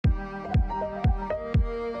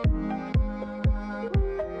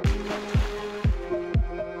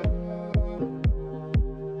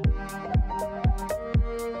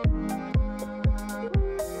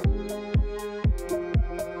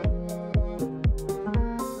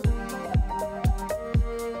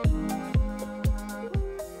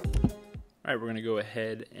Alright, we're going to go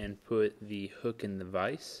ahead and put the hook in the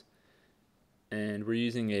vise. And we're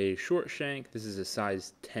using a short shank. This is a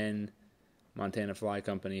size 10 Montana Fly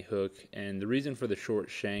Company hook. And the reason for the short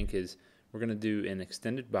shank is we're going to do an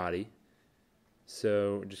extended body.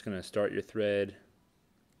 So we're just going to start your thread,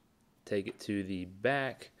 take it to the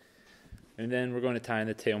back, and then we're going to tie in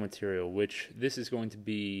the tail material, which this is going to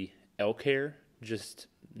be elk hair, just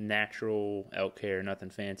natural elk hair, nothing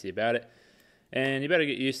fancy about it. And you better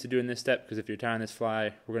get used to doing this step, because if you're tying this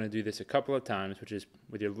fly, we're going to do this a couple of times, which is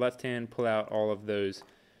with your left hand, pull out all of those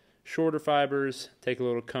shorter fibers, take a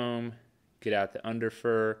little comb, get out the under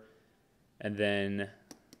fur, and then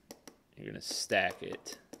you're going to stack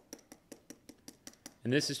it.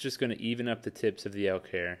 And this is just going to even up the tips of the elk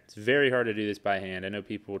hair. It's very hard to do this by hand. I know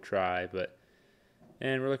people will try,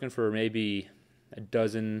 and we're looking for maybe a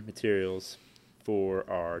dozen materials for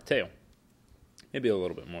our tail. Maybe a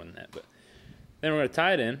little bit more than that, but then we're going to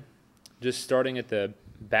tie it in, just starting at the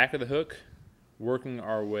back of the hook, working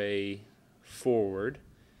our way forward.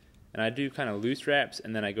 And I do kind of loose wraps,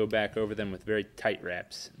 and then I go back over them with very tight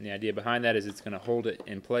wraps. And the idea behind that is it's going to hold it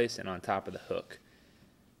in place and on top of the hook.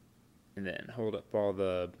 And then hold up all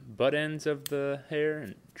the butt ends of the hair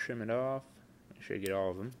and trim it off. Make sure you get all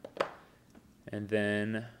of them. And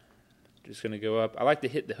then just going to go up. I like to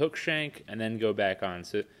hit the hook shank and then go back on.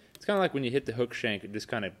 So it's kind of like when you hit the hook shank, it just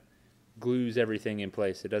kind of glues everything in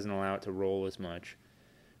place. It doesn't allow it to roll as much.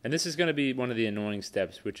 And this is going to be one of the annoying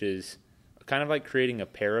steps, which is kind of like creating a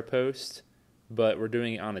parapost, but we're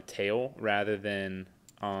doing it on a tail rather than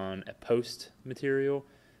on a post material.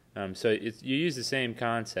 So you use the same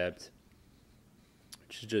concept,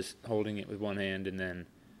 which is just holding it with one hand and then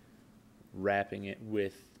wrapping it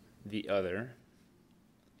with the other.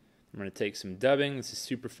 I'm going to take some dubbing. This is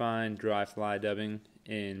super fine dry fly dubbing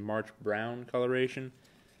in March brown coloration.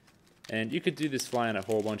 And you could do this fly in a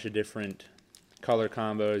whole bunch of different color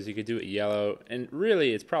combos. You could do it yellow, and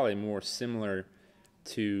really it's probably more similar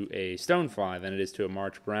to a stonefly than it is to a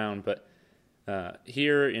March brown. But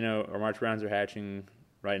here, our March browns are hatching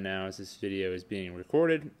right now as this video is being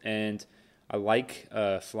recorded, and I like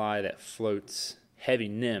a fly that floats heavy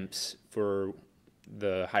nymphs for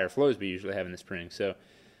the higher flows we usually have in the spring. So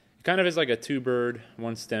it kind of is like a two-bird,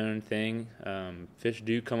 one-stone thing. Fish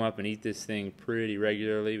do come up and eat this thing pretty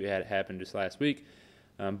regularly. We had it happen just last week.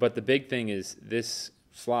 But the big thing is this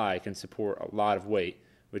fly can support a lot of weight,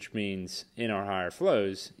 which means in our higher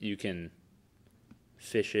flows, you can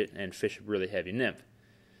fish it and fish a really heavy nymph.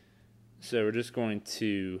 So we're just going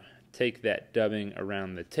to take that dubbing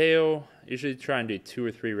around the tail. Usually try and do 2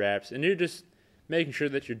 or 3 wraps, and you're just making sure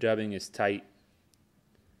that your dubbing is tight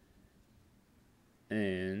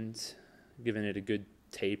and giving it a good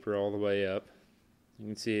taper all the way up. You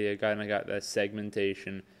can see I got that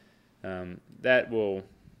segmentation. That will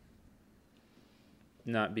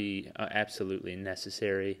not be absolutely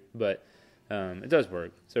necessary, but it does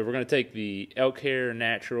work. So we're going to take the elk hair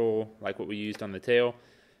natural, like what we used on the tail,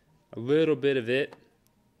 a little bit of it,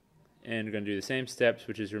 and we're going to do the same steps,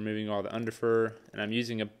 which is removing all the underfur, and I'm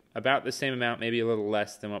using about the same amount, maybe a little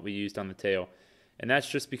less than what we used on the tail. And that's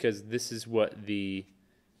just because this is what the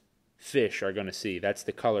fish are going to see. That's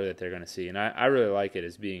the color that they're going to see, and I really like it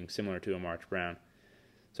as being similar to a March brown.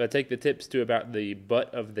 So I take the tips to about the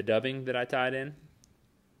butt of the dubbing that I tied in.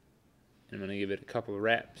 I'm going to give it a couple of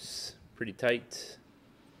wraps, pretty tight.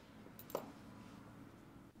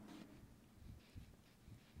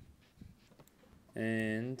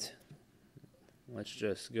 And let's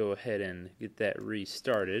just go ahead and get that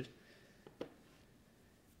restarted.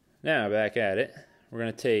 Now back at it, we're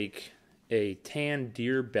going to take a tan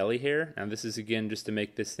deer belly hair. Now this is again just to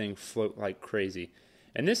make this thing float like crazy.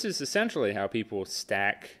 And this is essentially how people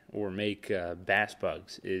stack or make bass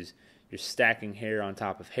bugs, is you're stacking hair on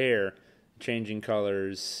top of hair, changing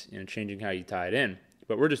colors, changing how you tie it in.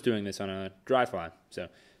 But we're just doing this on a dry fly. So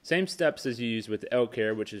same steps as you use with the elk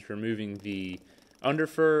hair, which is removing the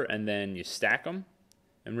underfur, and then you stack them.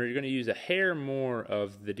 And we're going to use a hair more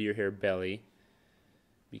of the deer hair belly,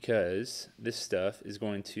 because this stuff is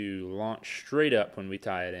going to launch straight up when we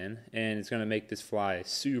tie it in, and it's going to make this fly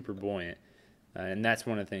super buoyant. And that's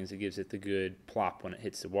one of the things that gives it the good plop when it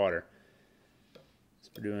hits the water. So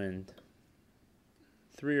we're doing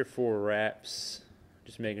 3 or 4 wraps,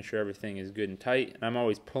 just making sure everything is good and tight. And I'm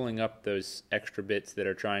always pulling up those extra bits that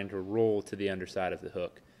are trying to roll to the underside of the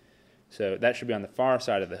hook. So that should be on the far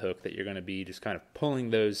side of the hook that you're going to be just kind of pulling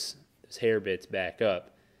those hair bits back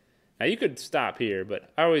up. Now you could stop here, but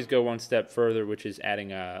I always go one step further, which is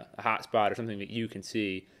adding a hot spot or something that you can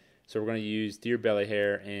see. So we're going to use deer belly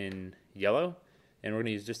hair in yellow, and we're going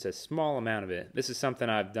to use just a small amount of it. This is something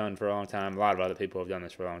I've done for a long time. A lot of other people have done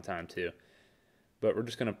this for a long time too. but we're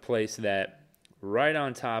just going to place that right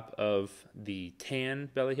on top of the tan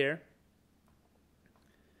belly hair.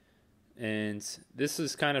 And this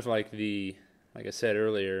is kind of like like I said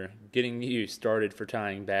earlier, getting you started for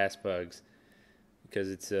tying bass bugs, because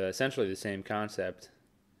it's essentially the same concept.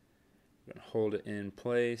 We're going to hold it in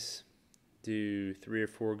place, do 3 or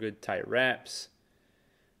 4 good tight wraps,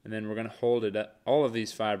 and then we're going to hold it up, all of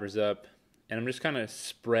these fibers up, and I'm just kind of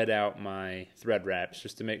spread out my thread wraps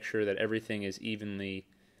just to make sure that everything is evenly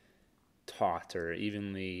taut or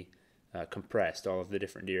evenly compressed, all of the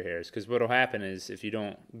different deer hairs. Because what will happen is if you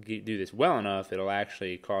don't do this well enough, it'll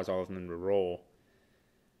actually cause all of them to roll,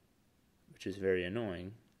 which is very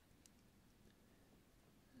annoying.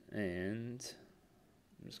 And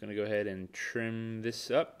I'm just going to go ahead and trim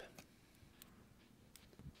this up.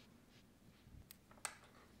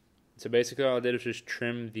 So basically all I did was just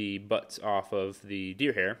trim the butts off of the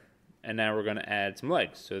deer hair, and now we're going to add some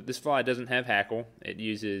legs. So this fly doesn't have hackle. It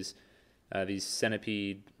uses these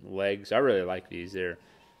centipede legs. I really like these. They're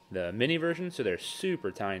the mini version, so they're super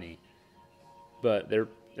tiny. But they're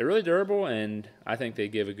really durable, and I think they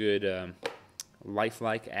give a good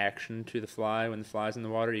lifelike action to the fly. When the fly's in the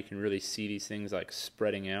water, you can really see these things like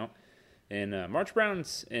spreading out. And march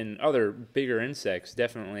browns and other bigger insects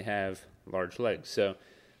definitely have large legs. So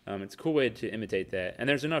it's a cool way to imitate that. And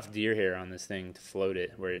there's enough deer hair on this thing to float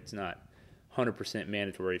it where it's not 100%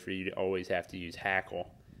 mandatory for you to always have to use hackle.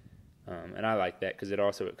 And I like that because it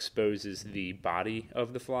also exposes the body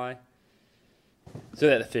of the fly so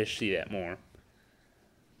that the fish see that more.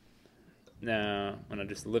 Now I'm going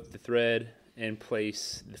to just lift the thread and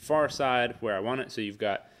place the far side where I want it. So you've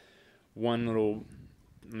got one little,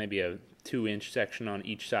 maybe a 2-inch section on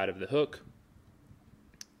each side of the hook.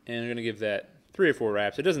 And I'm going to give that 3 or 4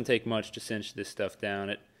 wraps. It doesn't take much to cinch this stuff down.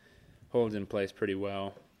 It holds in place pretty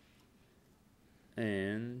well.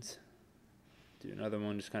 And do another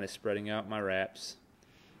one, just kind of spreading out my wraps.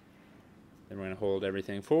 Then we're going to hold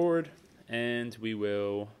everything forward, and we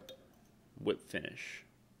will whip finish.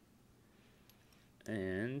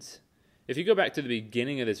 And if you go back to the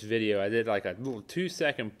beginning of this video, I did like a little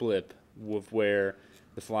 2-second blip with where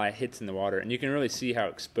the fly hits in the water, and you can really see how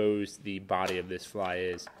exposed the body of this fly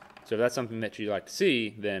is. So if that's something that you like to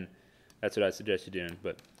see, then that's what I suggest you doing.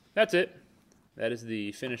 But that's it. That is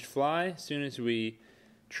the finished fly. As soon as we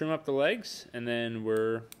trim up the legs, and then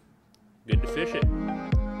we're good to fish it.